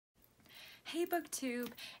Hey Booktube,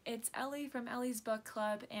 it's Ellie from Ellie's Book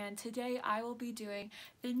Club, and today I will be doing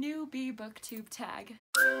the Newbie Booktube tag.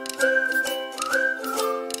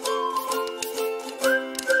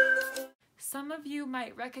 Some of you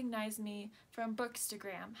might recognize me from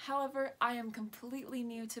Bookstagram. However, I am completely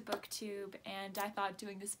new to Booktube, and I thought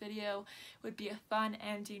doing this video would be a fun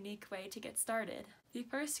and unique way to get started. The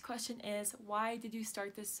first question is, why did you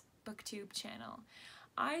start this Booktube channel?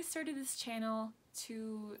 I started this channel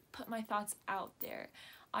to put my thoughts out there.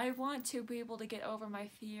 I want to be able to get over my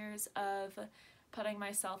fears of putting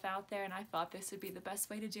myself out there, and I thought this would be the best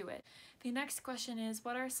way to do it. The next question is,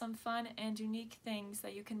 what are some fun and unique things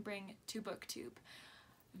that you can bring to Booktube?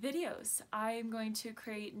 Videos. I am going to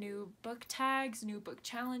create new book tags, new book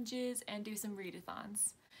challenges, and do some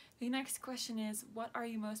readathons. The next question is, what are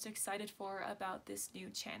you most excited for about this new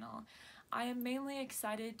channel? I am mainly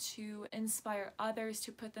excited to inspire others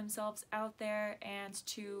to put themselves out there and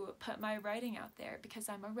to put my writing out there because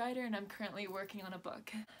I'm a writer and I'm currently working on a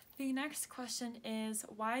book. The next question is,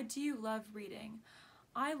 why do you love reading?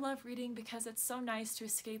 I love reading because it's so nice to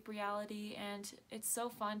escape reality and it's so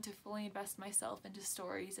fun to fully invest myself into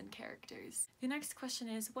stories and characters. The next question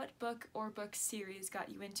is, what book or book series got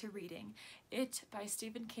you into reading? It by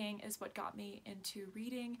Stephen King is what got me into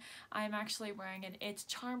reading. I'm actually wearing an It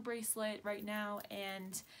charm bracelet right now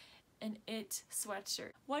and an It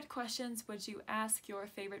sweatshirt. What questions would you ask your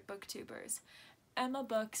favorite booktubers? Emma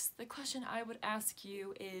Books, the question I would ask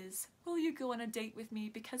you is, will you go on a date with me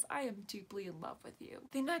because I am deeply in love with you?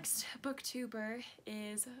 The next booktuber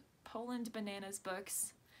is Poland Bananas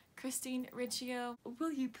Books. Christine Riccio,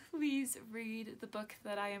 will you please read the book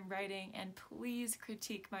that I am writing and please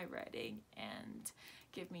critique my writing and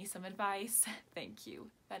give me some advice? Thank you.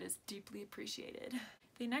 That is deeply appreciated.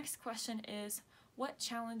 The next question is, what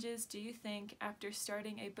challenges do you think after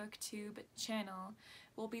starting a booktube channel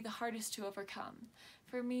will be the hardest to overcome?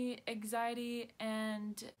 For me, anxiety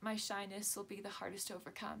and my shyness will be the hardest to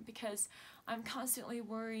overcome because I'm constantly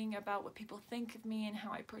worrying about what people think of me and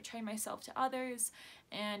how I portray myself to others,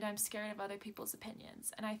 and I'm scared of other people's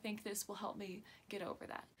opinions, and I think this will help me get over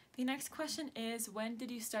that. The next question is, when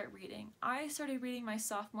did you start reading? I started reading my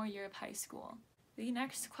sophomore year of high school. The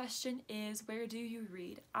next question is, where do you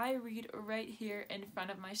read? I read right here in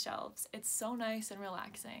front of my shelves. It's so nice and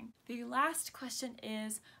relaxing. The last question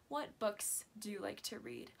is, what books do you like to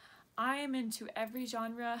read? I am into every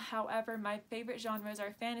genre, however, my favorite genres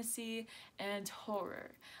are fantasy and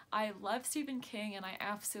horror. I love Stephen King and I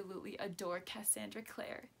absolutely adore Cassandra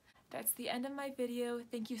Clare. That's the end of my video.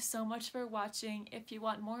 Thank you so much for watching. If you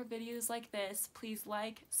want more videos like this, please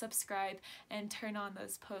like, subscribe, and turn on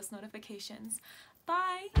those post notifications.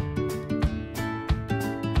 Bye!